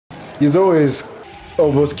He's always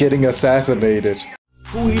almost getting assassinated.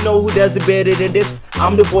 Who he know who does it better than this?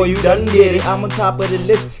 I'm the boy you done get it. I'm on top of the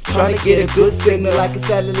list, trying to get a good signal like a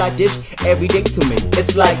satellite dish. Every day to me,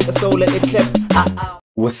 it's like a solar eclipse.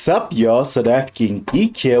 What's up, y'all?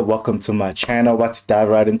 s.a.geek here. Welcome to my channel. About to dive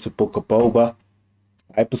right into Book of Boba,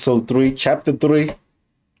 episode 3, chapter 3.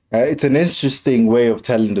 It's an interesting way of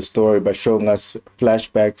telling the story by showing us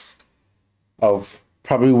flashbacks of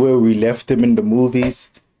probably where we left him in the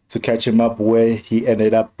movies to catch him up where he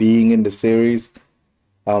ended up being in the series.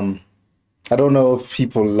 I don't know if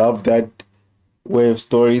people love that way of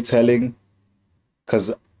storytelling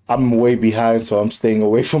because I'm way behind, so I'm staying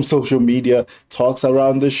away from social media talks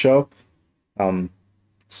around this show. But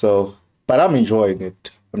I'm enjoying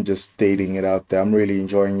it. I'm just stating it out there. I'm really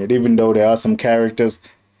enjoying it, even though there are some characters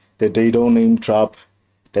that they don't name drop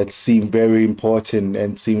that seem very important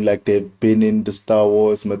and seem like they've been in the Star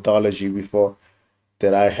Wars mythology before,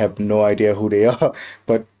 that I have no idea who they are.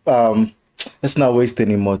 But let's not waste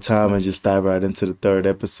any more time and just dive right into the third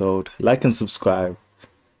episode. Like and subscribe.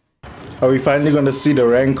 Are we finally going to see the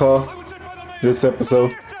Rancor this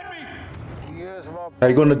episode? Are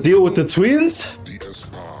you going to deal with the twins?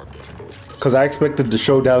 Because I expected the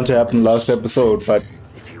showdown to happen last episode, but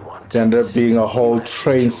it ended up being a whole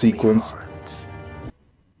train sequence.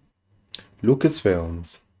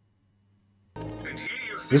 Lucasfilms.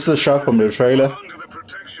 This is a shot from the trailer.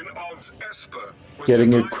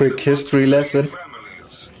 Getting a quick history lesson.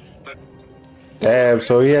 Damn,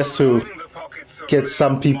 so he has to get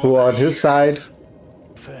some people on his side.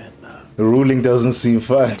 The ruling doesn't seem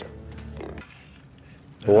fun.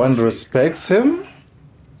 One respects him?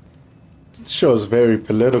 It shows very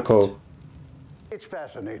political.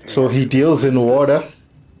 So he deals in water.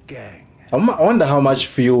 I wonder how much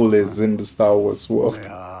fuel is in the Star Wars world.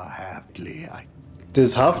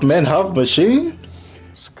 There's half man, half machine?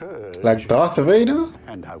 Like Darth Vader?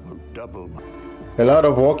 A lot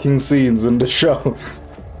of walking scenes in the show.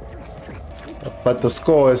 But the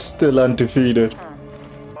score is still undefeated.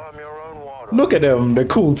 Look at them, the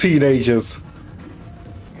cool teenagers.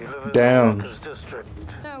 Damn.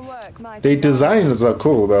 Their designs are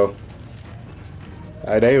cool though.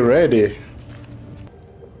 Are they ready?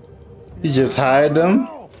 You just hired them?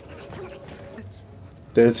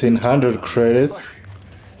 1,300 credits.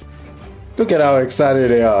 Look at how excited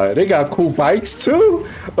they are. They got cool bikes too?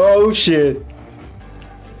 Oh shit.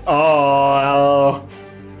 Oh.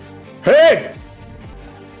 Hey!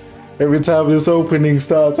 Every time this opening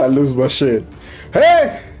starts, I lose my shit.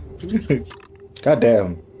 Hey!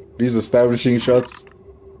 Goddamn. These establishing shots.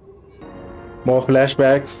 More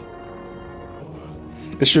flashbacks.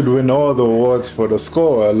 It should win all the awards for the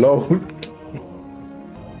score alone.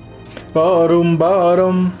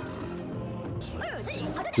 Bottom.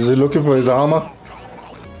 Is he looking for his armor?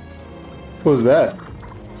 Who's that?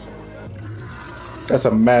 That's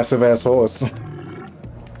a massive ass horse.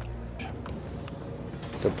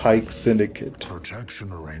 The Pike Syndicate.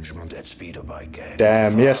 Protection arrangement at Speederbike gang.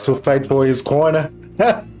 Damn, he has to fight for his corner.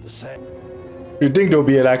 You think there'll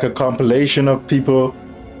be like a compilation of people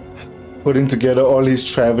putting together all these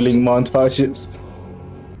traveling montages?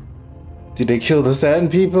 Did they kill the Sand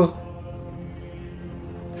people?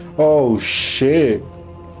 Oh shit.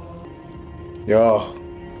 Yo.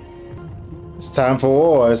 It's time for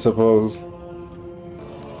war, I suppose.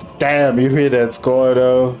 Damn, you hear that score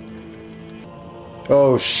though?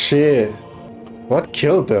 Oh shit. What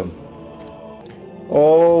killed them?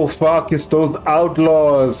 Oh fuck, it's those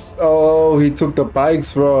outlaws. Oh, he took the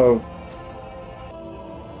bikes from.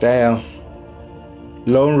 Damn.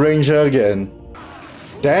 Lone Ranger again.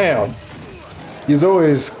 Damn. He's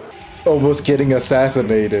always almost getting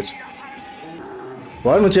assassinated.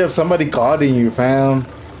 Why don't you have somebody guarding you, fam?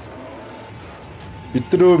 You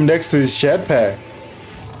threw him next to his jetpack.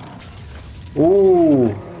 Ooh.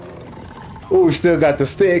 Ooh, we still got the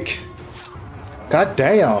stick. God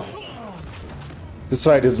damn. This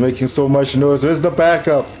fight is making so much noise. Where's the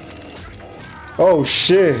backup? Oh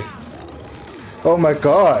shit. Oh my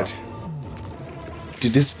god.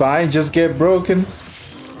 Did his spine just get broken?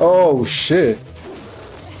 Oh shit.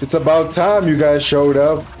 It's about time you guys showed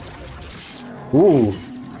up. Ooh.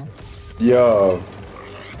 Yo.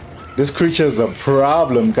 This creature is a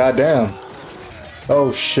problem. Goddamn.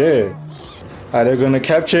 Oh shit. Are they gonna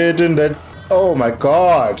capture it in that? Oh my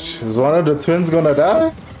god. Is one of the twins gonna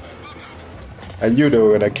die? I knew they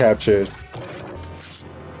were gonna capture it.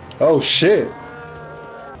 Oh shit.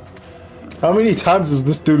 How many times is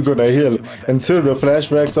this dude gonna heal until the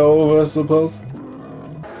flashbacks are over, I suppose?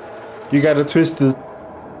 You gotta teach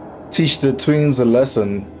the twins a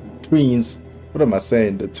lesson. Twins. What am I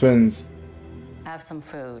saying? The twins. have some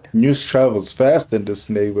food. News travels fast in this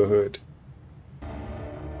neighborhood.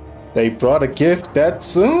 They brought a gift that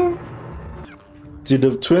soon? Did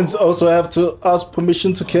the twins also have to ask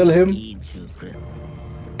permission to kill him?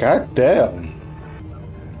 God damn.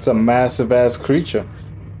 It's a massive ass creature.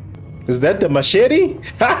 Is that the machete?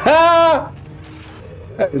 Haha!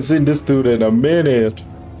 I haven't seen this dude in a minute.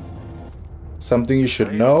 Something you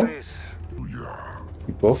should know?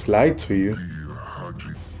 We both lied to you.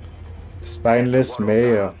 Spineless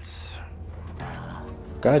mayor.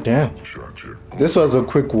 God damn. This was a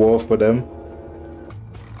quick war for them.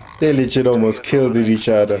 They legit almost killed each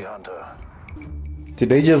other. Did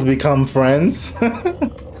they just become friends?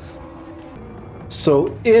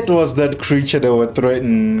 So it was that creature that were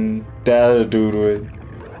threatening the other dude with.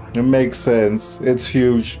 It makes sense. It's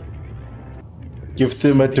huge. Give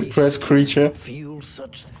them a depressed creature.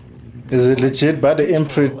 Is it legit by the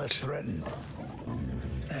imprint?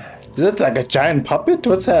 Is it like a giant puppet?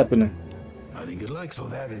 What's happening? I think it likes so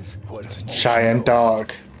that is what It's a giant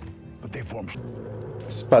dog. but they form.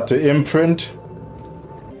 It's about to imprint.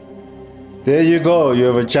 There you go. You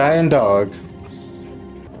have a giant dog.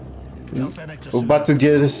 We're about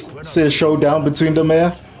to see a showdown between them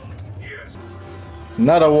here.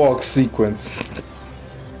 Not a walk sequence.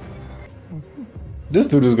 This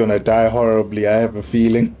dude is gonna die horribly, I have a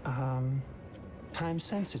feeling. Time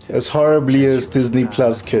sensitive. As horribly as Disney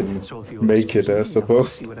Plus can make it, I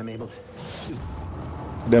suppose.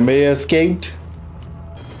 The mayor escaped.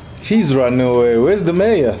 He's running away. Where's the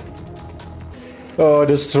mayor? Oh,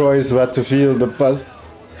 this Troy is about to feel the bust.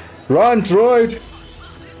 Run, Troy!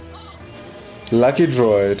 Lucky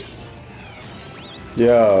droid.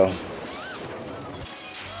 Yeah.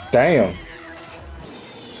 Damn.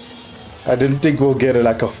 I didn't think we'll get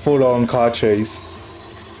like a full-on car chase.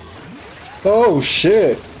 Oh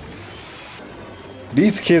shit.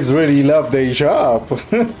 These kids really love their job.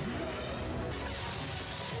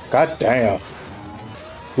 God damn.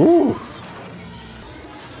 Ooh.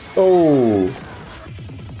 Oh.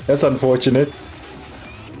 That's unfortunate.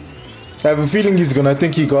 I have a feeling he's gonna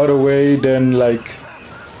think he got away, then like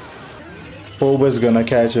Boba's gonna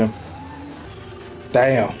catch him.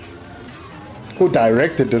 Damn. Who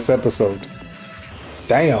directed this episode?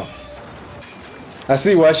 Damn. I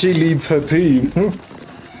see why she leads her team.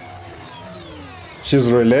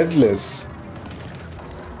 She's relentless.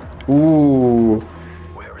 Ooh.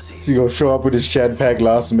 Where is he? She's gonna show up with his chat pack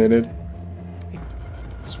last minute.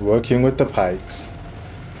 It's working with the Pikes.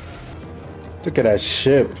 Look at that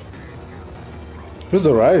ship. Who's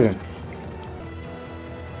arriving?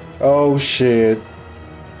 Oh shit.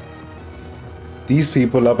 These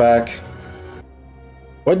people are back.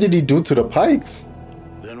 What did he do to the Pikes?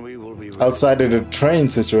 Then we will be Outside of the train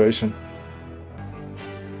situation.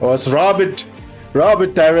 Oh, it's Robert.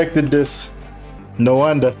 Robert directed this. No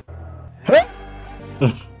wonder.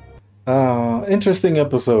 Interesting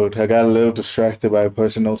episode. I got a little distracted by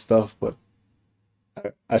personal stuff, but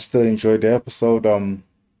I still enjoyed the episode.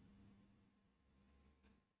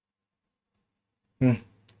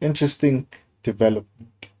 Interesting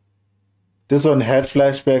development. This one had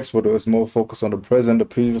flashbacks, but it was more focused on the present. The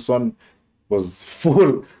previous one was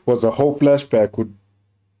a whole flashback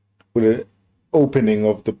with an opening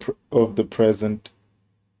of the present.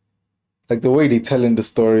 Like the way they telling the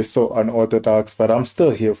story is so unorthodox, but I'm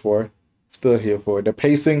still here for it. Still here for it. The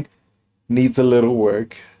pacing needs a little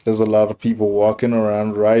work. There's a lot of people walking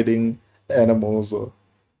around riding animals or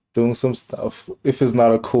doing some stuff. If it's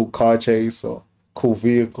not a cool car chase or cool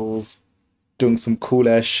vehicles, doing some cool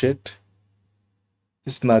ass shit,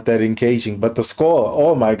 it's not that engaging. But the score,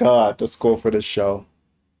 oh my god, the score for the show.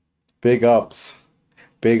 Big ups.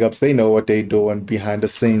 Big ups. They know what they doing behind the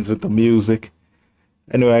scenes with the music.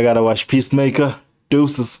 Anyway, I gotta watch Peacemaker.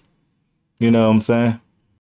 Deuces. You know what I'm saying?